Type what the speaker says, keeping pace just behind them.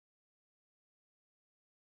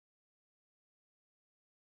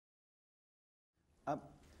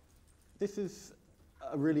This is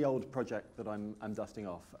a really old project that I'm dusting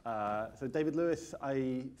off. So David Lewis,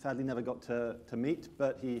 I sadly never got to meet,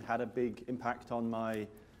 but he had a big impact on my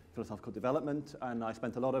philosophical development, and I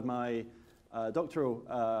spent a lot of my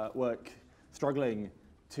doctoral work struggling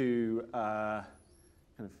to kind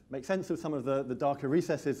of make sense of some of the darker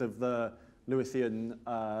recesses of the Lewisian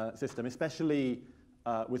system, especially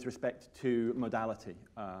with respect to modality.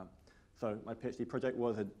 So my PhD project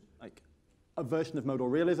was a version of modal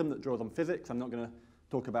realism that draws on physics. I'm not going to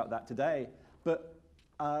talk about that today. But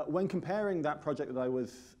when comparing that project that I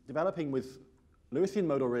was developing with Lewisian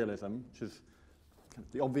modal realism, which is kind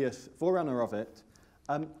of the obvious forerunner of it,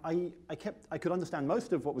 I could understand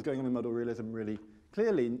most of what was going on in modal realism really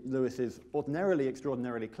clearly. Lewis is ordinarily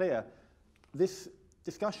extraordinarily clear. This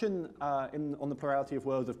discussion on the plurality of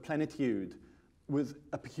worlds of plenitude was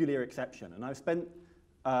a peculiar exception. And I've spent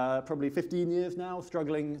probably 15 years now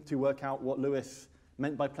struggling to work out what Lewis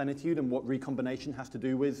meant by plenitude and what recombination has to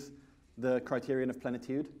do with the criterion of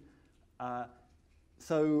plenitude.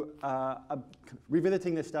 So I'm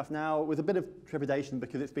revisiting this stuff now with a bit of trepidation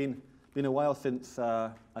because it's been a while since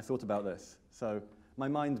I thought about this. So my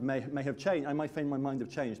mind may have changed. I might find my mind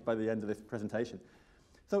have changed by the end of this presentation.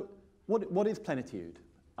 So what is plenitude?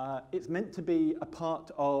 It's meant to be a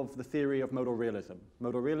part of the theory of modal realism.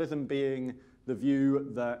 Modal realism being the view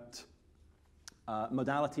that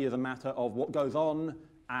modality is a matter of what goes on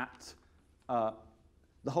at the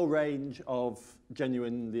whole range of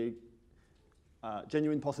genuine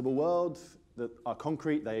possible worlds that are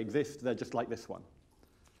concrete, they exist, they're just like this one.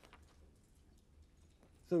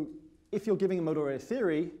 So if you're giving a modal realist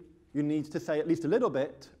theory, you need to say at least a little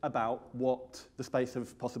bit about what the space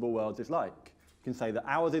of possible worlds is like. You can say that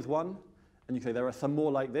ours is one, and you say there are some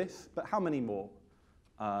more like this, but how many more?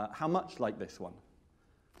 How much like this one?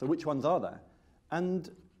 So which ones are there?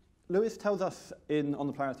 And Lewis tells us on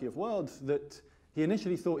the plurality of worlds that he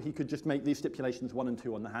initially thought he could just make these stipulations 1 and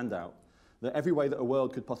 2 on the handout. That every way that a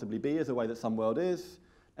world could possibly be is a way that some world is.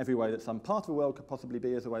 Every way that some part of a world could possibly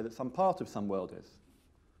be is a way that some part of some world is.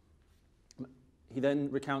 He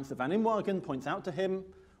then recounts that Van Imwagen points out to him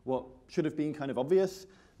what should have been kind of obvious,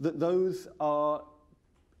 that those are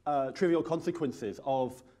trivial consequences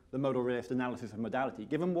of the modal realist analysis of modality.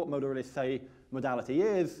 Given what modal realists say modality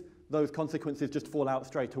is, those consequences just fall out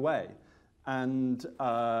straight away. And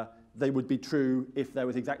they would be true if there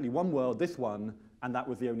was exactly one world, this one, and that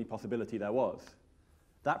was the only possibility there was.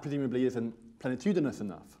 That presumably isn't plenitudinous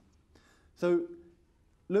enough. So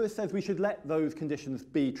Lewis says we should let those conditions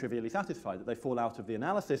be trivially satisfied, that they fall out of the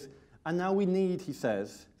analysis. And now we need, he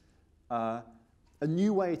says, a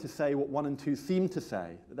new way to say what 1 and 2 seem to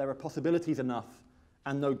say, that there are possibilities enough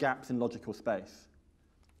and no gaps in logical space.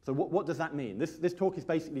 So what does that mean? This talk is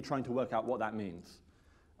basically trying to work out what that means.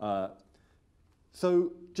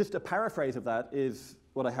 So just a paraphrase of that is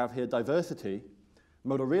what I have here, diversity.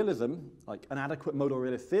 Modal realism, like an adequate modal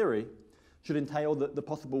realist theory, should entail that the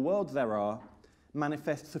possible worlds there are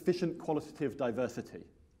manifest sufficient qualitative diversity.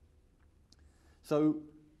 So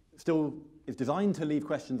still is designed to leave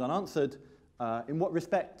questions unanswered. In what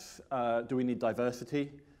respects do we need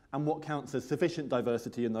diversity? And what counts as sufficient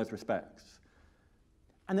diversity in those respects?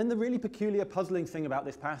 And then the really peculiar, puzzling thing about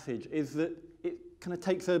this passage is that it kind of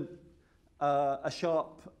takes a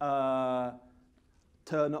sharp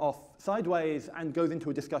turn off sideways and goes into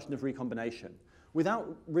a discussion of recombination.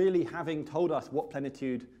 Without really having told us what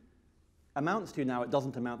plenitude amounts to now, it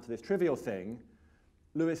doesn't amount to this trivial thing.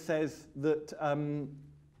 Lewis says that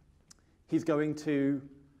he's going to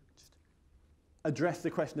address the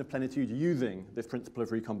question of plenitude using this principle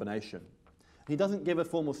of recombination. He doesn't give a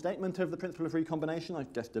formal statement of the principle of recombination, I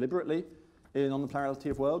guess deliberately, on the plurality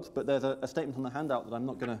of worlds, but there's a statement on the handout that I'm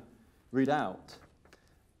not going to read out.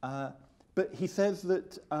 But he says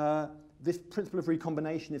that this principle of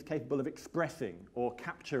recombination is capable of expressing or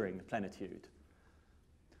capturing plenitude.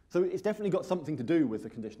 So it's definitely got something to do with the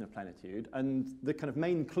condition of plenitude, and the kind of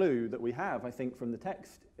main clue that we have, I think, from the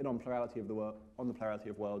text on the plurality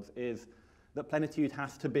of worlds is that plenitude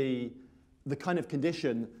has to be the kind of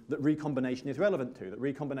condition that recombination is relevant to, that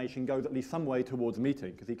recombination goes at least some way towards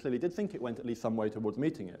meeting, because he clearly did think it went at least some way towards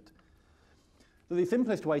meeting it. So the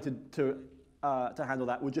simplest way to handle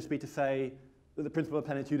that would just be to say that the principle of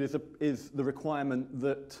plenitude is the requirement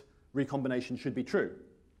that recombination should be true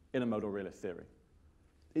in a modal realist theory.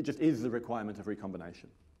 It just is the requirement of recombination.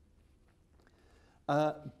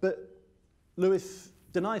 But Lewis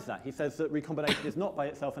denies that. He says that recombination is not by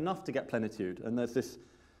itself enough to get plenitude. And there's this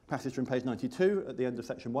passage from page 92 at the end of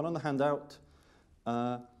section 1 on the handout.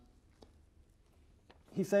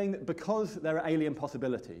 He's saying that because there are alien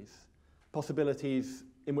possibilities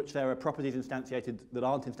in which there are properties instantiated that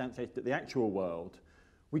aren't instantiated at the actual world,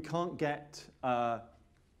 we can't get the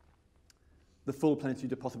full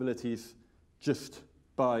plenitude of possibilities just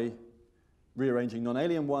by rearranging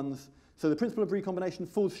non-alien ones. So the principle of recombination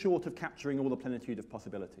falls short of capturing all the plenitude of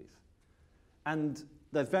possibilities. And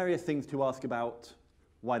there's various things to ask about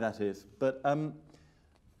why that is. But I'm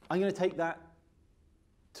going to take that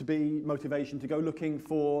to be motivation to go looking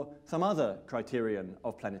for some other criterion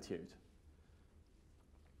of plenitude.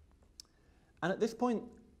 And at this point,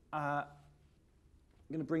 I'm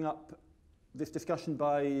going to bring up this discussion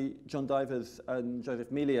by John Divers and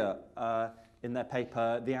Joseph Melia in their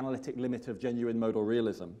paper, The Analytic Limit of Genuine Modal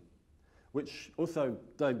Realism, which also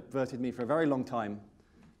diverted me for a very long time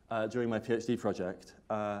during my PhD project.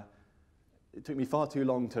 It took me far too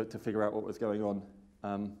long to figure out what was going on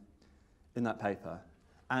in that paper.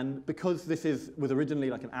 And because this was originally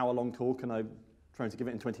like an hour-long talk and I'm trying to give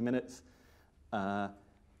it in 20 minutes,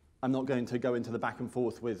 I'm not going to go into the back and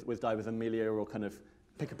forth with Divers and Melia or kind of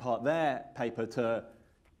pick apart their paper to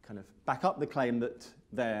kind of back up the claim that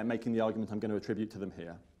they're making the argument I'm going to attribute to them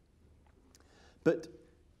here. But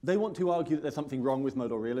they want to argue that there's something wrong with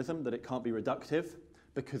modal realism, that it can't be reductive,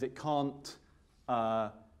 because it can't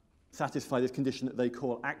satisfy this condition that they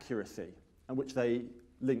call accuracy, and which they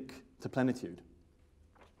link to plenitude.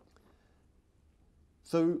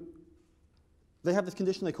 So they have this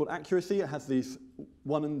condition they call accuracy. It has these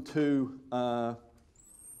 1 and 2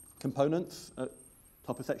 components at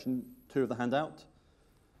top of section 2 of the handout.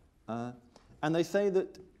 And they say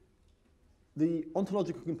that the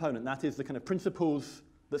ontological component, that is the kind of principles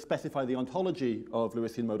that specify the ontology of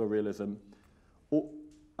Lewisian modal realism,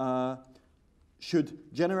 should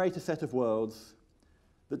generate a set of worlds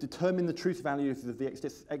that determine the truth values of the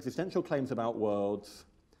existential claims about worlds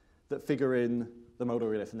that figure in the modal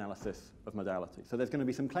realist analysis of modality. So there's going to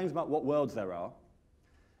be some claims about what worlds there are,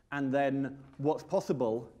 and then what's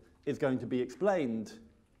possible is going to be explained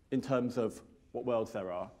in terms of what worlds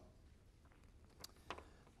there are.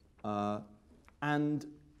 And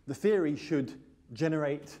the theory should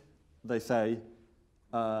generate, they say,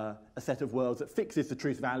 a set of worlds that fixes the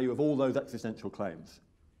truth value of all those existential claims.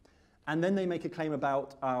 And then they make a claim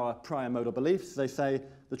about our prior modal beliefs. They say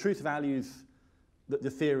the truth values that the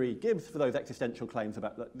theory gives for those existential claims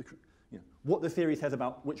about what the theory says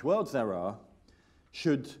about which worlds there are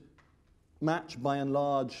should match, by and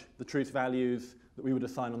large, the truth values that we would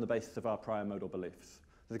assign on the basis of our prior modal beliefs.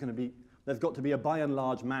 There's got to be a by and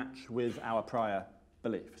large match with our prior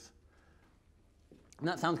beliefs. And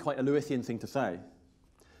that sounds quite a Lewisian thing to say.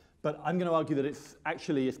 But I'm going to argue that it's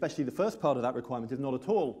actually, especially the first part of that requirement, is not at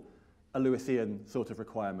all a Lewisian sort of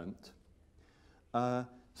requirement.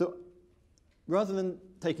 So rather than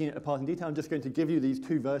taking it apart in detail, I'm just going to give you these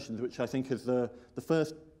two versions, which I think is the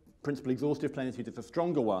first principle, exhaustive plenitude, is the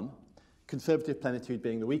stronger one, conservative plenitude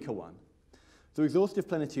being the weaker one. So exhaustive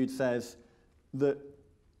plenitude says that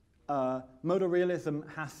modal realism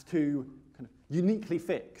has to kind of uniquely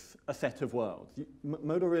fix a set of worlds.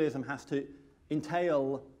 Modal realism has to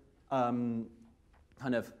entail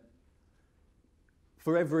kind of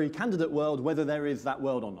for every candidate world whether there is that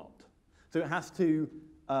world or not. So it has to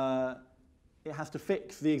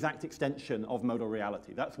fix the exact extension of modal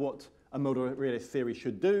reality. That's what a modal realist theory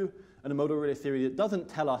should do, and a modal realist theory that doesn't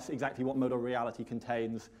tell us exactly what modal reality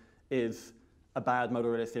contains is a bad modal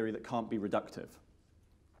realist theory that can't be reductive.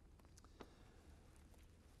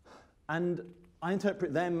 And I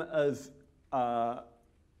interpret them as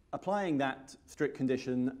applying that strict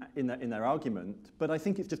condition in their argument, but I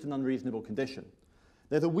think it's just an unreasonable condition.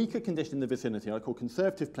 There's a weaker condition in the vicinity I call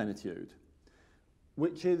conservative plenitude,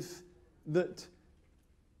 which is that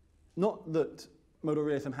not that modal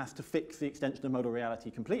realism has to fix the extension of modal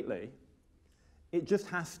reality completely, it just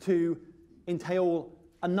has to entail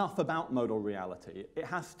enough about modal reality. It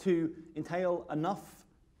has to entail enough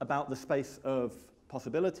about the space of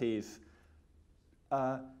possibilities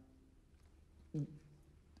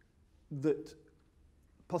that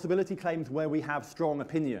possibility claims where we have strong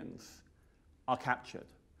opinions are captured.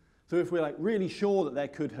 So if we're really sure that there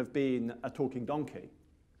could have been a talking donkey,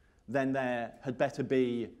 then there had better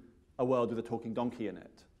be a world with a talking donkey in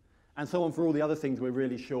it. And so on for all the other things we're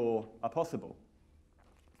really sure are possible.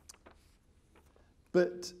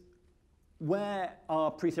 But where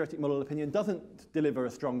our pre-theoretic model opinion doesn't deliver a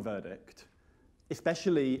strong verdict,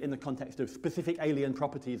 especially in the context of specific alien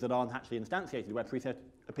properties that aren't actually instantiated, where pre-theoretic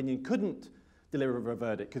opinion couldn't deliver a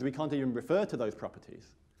verdict because we can't even refer to those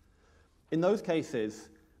properties. In those cases,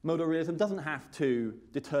 modal realism doesn't have to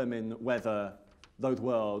determine whether those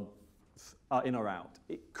worlds are in or out.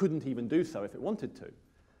 It couldn't even do so if it wanted to.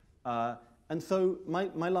 And so my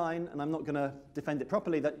line, and I'm not going to defend it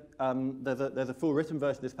properly, that there's a full written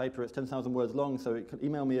version of this paper. It's 10,000 words long, so you can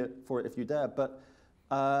email me for it if you dare. But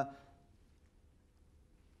the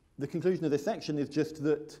conclusion of this section is just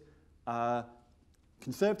that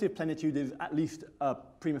conservative plenitude is at least a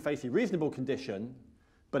prima facie reasonable condition,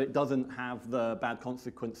 but it doesn't have the bad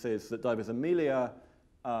consequences that Divers and Melia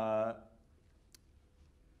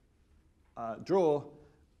draw,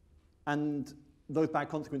 and those bad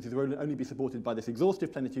consequences will only be supported by this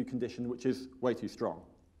exhaustive plenitude condition, which is way too strong.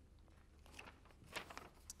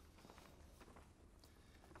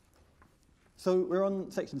 So we're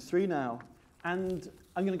on section 3 now, and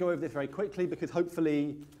I'm going to go over this very quickly because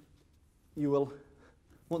hopefully you will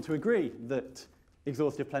want to agree that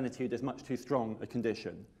exhaustive plenitude is much too strong a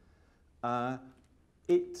condition. Broadly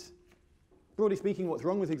speaking, what's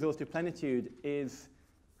wrong with exhaustive plenitude is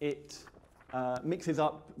it mixes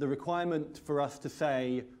up the requirement for us to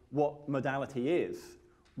say what modality is,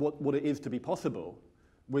 what it is to be possible,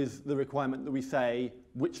 with the requirement that we say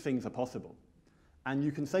which things are possible. And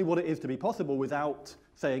you can say what it is to be possible without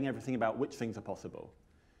saying everything about which things are possible.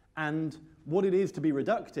 And what it is to be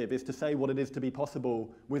reductive is to say what it is to be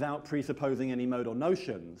possible without presupposing any modal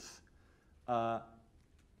notions. You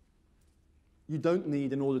don't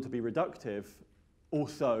need, in order to be reductive,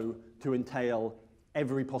 also to entail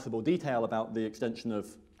every possible detail about the extension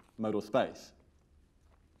of modal space.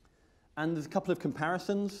 And there's a couple of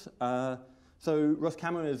comparisons. So Ross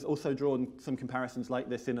Cameron has also drawn some comparisons like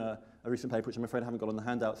this in a recent paper, which I'm afraid I haven't got on the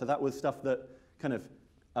handout. So that was stuff that kind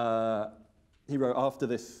of he wrote after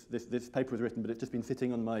this paper was written, but it's just been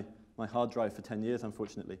sitting on my hard drive for 10 years,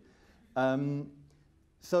 unfortunately.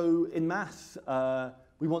 So in maths,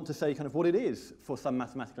 we want to say kind of what it is for some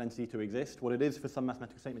mathematical entity to exist, what it is for some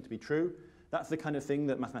mathematical statement to be true. That's the kind of thing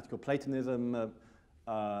that mathematical Platonism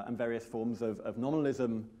and various forms of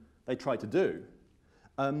nominalism, they try to do.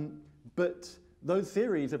 But those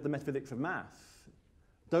theories of the metaphysics of maths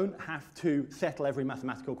don't have to settle every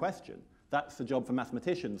mathematical question. That's the job for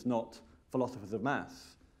mathematicians, not philosophers of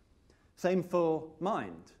maths. Same for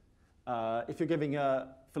mind. If you're giving a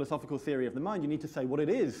philosophical theory of the mind, you need to say what it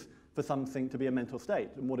is for something to be a mental state,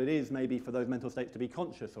 and what it is maybe for those mental states to be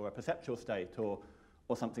conscious or a perceptual state or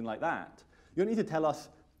something like that. You don't need to tell us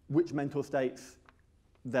which mental states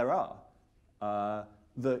there are.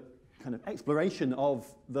 The kind of exploration of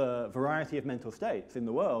the variety of mental states in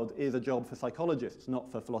the world is a job for psychologists,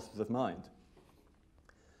 not for philosophers of mind.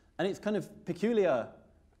 And it's kind of peculiar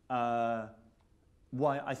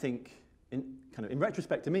why I think, in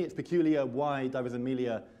retrospect to me, it's peculiar why Divers and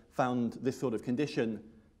Melia found this sort of condition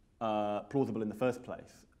plausible in the first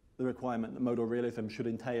place. The requirement that modal realism should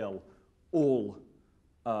entail all,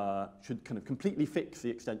 should kind of completely fix the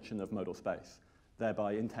extension of modal space,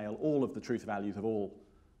 thereby entail all of the truth values of all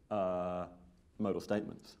modal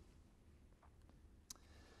statements.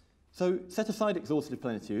 So set aside exhaustive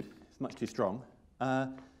plenitude, it's much too strong.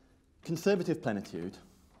 Conservative plenitude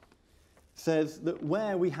says that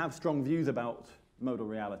where we have strong views about modal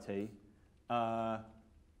reality, modal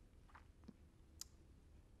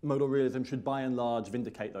realism should by and large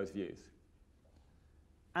vindicate those views.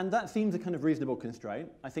 And that seems a kind of reasonable constraint.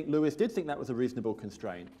 I think Lewis did think that was a reasonable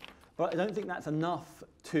constraint, but I don't think that's enough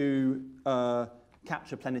to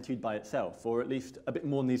capture plenitude by itself, or at least a bit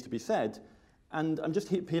more needs to be said. And I'm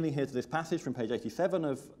just appealing here to this passage from page 87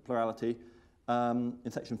 of Plurality, in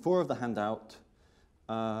section 4 of the handout.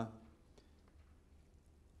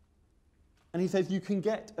 And he says you can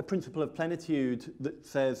get a principle of plenitude that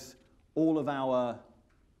says all of our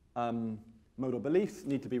modal beliefs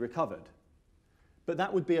need to be recovered. But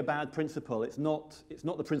that would be a bad principle. It's not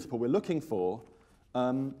the principle we're looking for.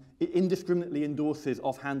 It indiscriminately endorses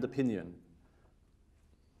offhand opinion.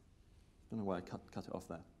 I don't know why I cut it off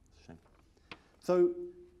there. It's a shame. So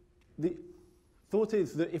the thought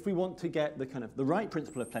is that if we want to get the right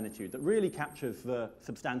principle of plenitude that really captures the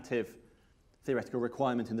substantive theoretical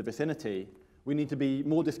requirement in the vicinity, we need to be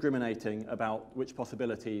more discriminating about which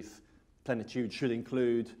possibilities plenitude should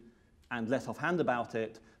include and less offhand about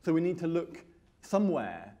it. So we need to look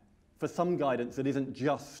somewhere for some guidance that isn't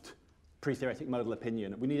just pre-theoretic modal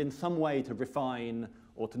opinion. We need in some way to refine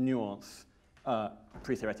or to nuance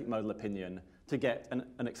pre-theoretic modal opinion to get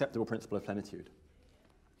an acceptable principle of plenitude.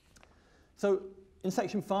 So in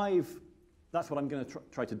section 5, that's what I'm going to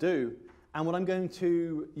try to do. And what I'm going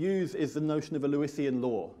to use is the notion of a Lewisian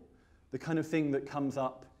law, the kind of thing that comes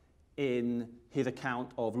up in his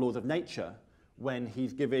account of laws of nature when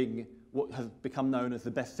he's giving what has become known as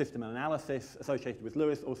the best system of analysis associated with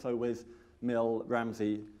Lewis, also with Mill,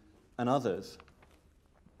 Ramsey, and others.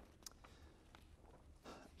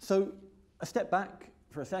 So a step back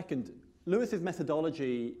for a second, Lewis's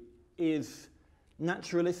methodology is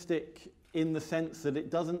naturalistic in the sense that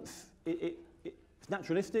it's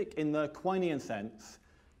naturalistic in the Quinean sense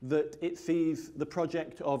that it sees the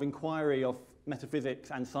project of inquiry of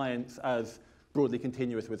metaphysics and science as broadly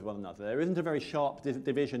continuous with one another. There isn't a very sharp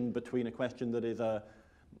division between a question that is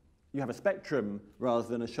you have a spectrum rather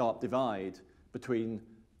than a sharp divide between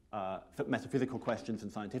metaphysical questions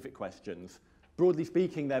and scientific questions. Broadly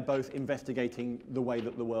speaking, they're both investigating the way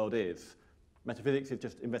that the world is. Metaphysics is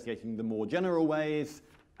just investigating the more general ways,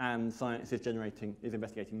 and science is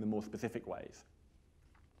investigating the more specific ways.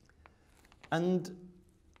 And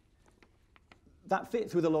that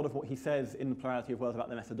fits with a lot of what he says in the Plurality of Worlds about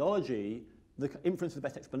the methodology. The inference of the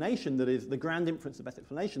best explanation, that is, the grand inference of the best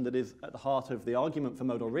explanation that is at the heart of the argument for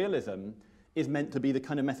modal realism, is meant to be the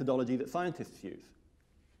kind of methodology that scientists use.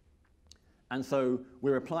 And so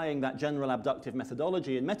we're applying that general abductive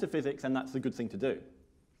methodology in metaphysics, and that's a good thing to do.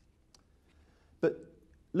 But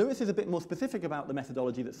Lewis is a bit more specific about the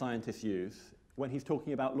methodology that scientists use when he's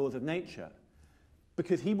talking about laws of nature,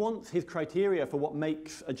 because he wants his criteria for what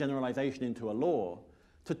makes a generalization into a law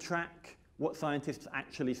to track what scientists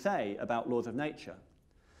actually say about laws of nature.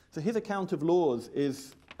 So his account of laws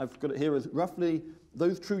is, I've got it here as roughly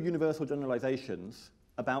those true universal generalizations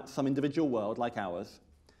about some individual world like ours,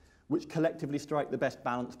 which collectively strike the best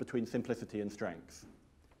balance between simplicity and strength,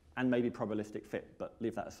 and maybe probabilistic fit, but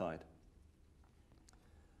leave that aside.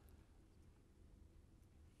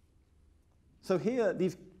 So here,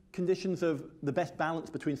 these conditions of the best balance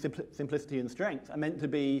between simplicity and strength are meant to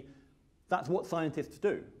be, that's what scientists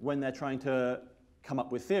do when they're trying to come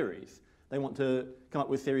up with theories. They want to come up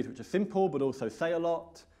with theories which are simple, but also say a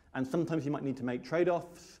lot, and sometimes you might need to make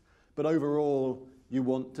trade-offs, but overall, you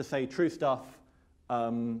want to say true stuff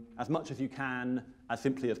as much as you can, as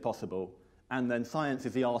simply as possible. And then science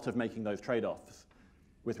is the art of making those trade-offs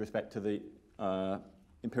with respect to the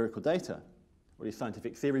empirical data. Or the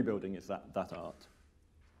scientific theory building is that art.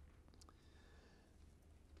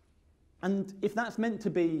 And if that's meant to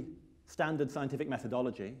be standard scientific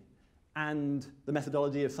methodology, and the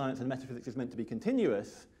methodology of science and metaphysics is meant to be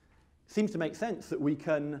continuous, it seems to make sense that we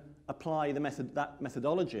can apply that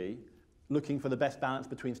methodology, looking for the best balance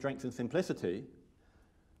between strength and simplicity,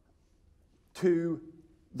 to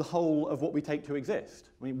the whole of what we take to exist.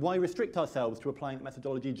 I mean, why restrict ourselves to applying the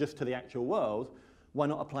methodology just to the actual world? Why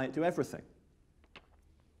not apply it to everything?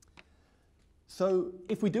 So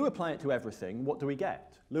if we do apply it to everything, what do we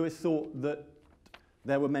get? Lewis thought that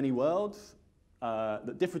there were many worlds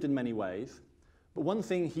that differed in many ways, but one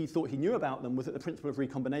thing he thought he knew about them was that the principle of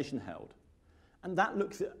recombination held. And that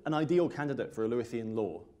looks at an ideal candidate for a Lewisian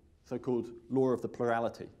law, so-called law of the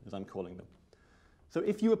plurality, as I'm calling them. So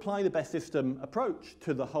if you apply the best system approach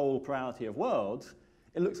to the whole plurality of worlds,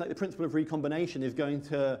 it looks like the principle of recombination is going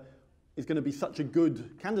to be such a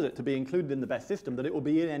good candidate to be included in the best system that it will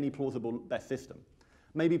be in any plausible best system.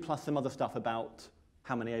 Maybe plus some other stuff about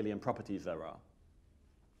how many alien properties there are.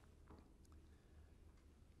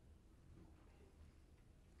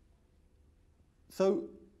 So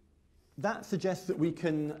that suggests that we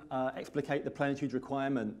can explicate the plenitude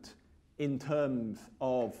requirement in terms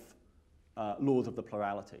of laws of the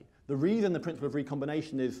plurality. The reason the principle of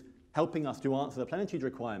recombination is helping us to answer the plenitude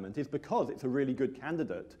requirement is because it's a really good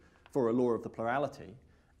candidate for a law of the plurality.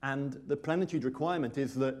 And the plenitude requirement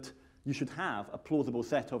is that you should have a plausible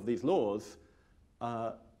set of these laws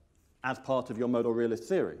as part of your modal realist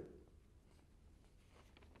theory.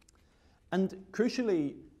 And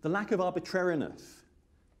crucially, the lack of arbitrariness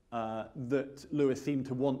that Lewis seemed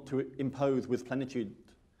to want to impose with plenitude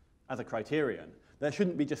as a criterion. There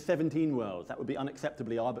shouldn't be just 17 worlds. That would be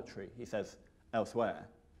unacceptably arbitrary, he says elsewhere.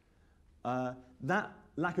 That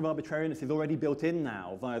lack of arbitrariness is already built in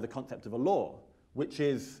now via the concept of a law, which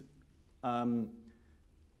is, to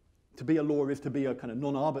be a law is to be a kind of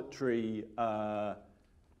non-arbitrary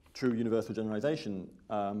true universal generalization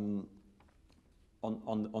on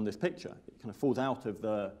this picture. It kind of falls out of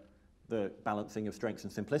the balancing of strength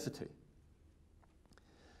and simplicity.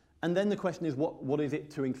 And then the question is, what is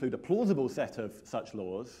it to include a plausible set of such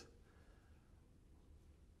laws?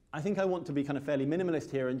 I think I want to be kind of fairly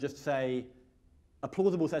minimalist here and just say a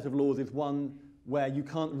plausible set of laws is one where you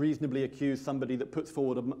can't reasonably accuse somebody that puts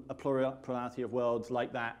forward a plurality of worlds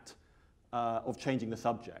like that of changing the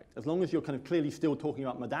subject. As long as you're kind of clearly still talking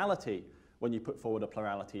about modality when you put forward a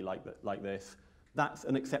plurality like this, that's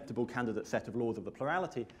an acceptable candidate set of laws of the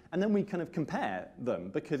plurality. And then we kind of compare them,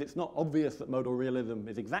 because it's not obvious that modal realism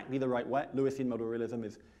is exactly the right way, Lewisian modal realism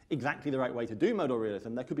is exactly the right way to do modal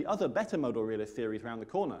realism. There could be other better modal realist theories around the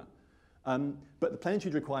corner. But the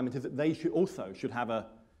plenitude requirement is that they should have a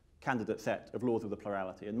candidate set of laws of the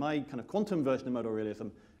plurality. And my kind of quantum version of modal realism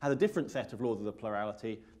had a different set of laws of the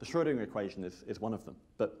plurality. The Schrödinger equation is one of them,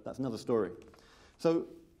 but that's another story. So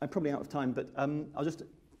I'm probably out of time, but I'll just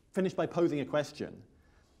finish by posing a question.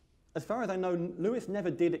 As far as I know, Lewis never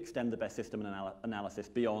did extend the best system analysis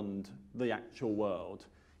beyond the actual world.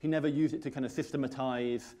 He never used it to kind of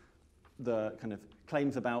systematize the kind of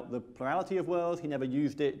claims about the plurality of worlds. He never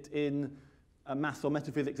used it in maths or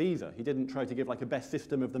metaphysics either. He didn't try to give like a best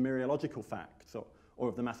system of the mereological facts or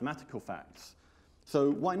of the mathematical facts.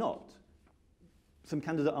 So why not? Some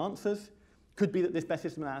candidate answers could be that this best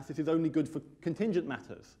system analysis is only good for contingent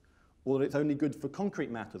matters, or that it's only good for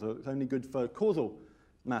concrete matters, or it's only good for causal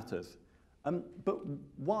matters. But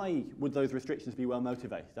why would those restrictions be well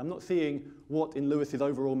motivated? I'm not seeing what in Lewis's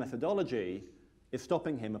overall methodology is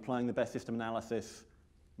stopping him applying the best system analysis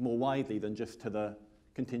more widely than just to the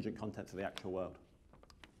contingent contents of the actual world.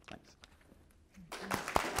 Thanks.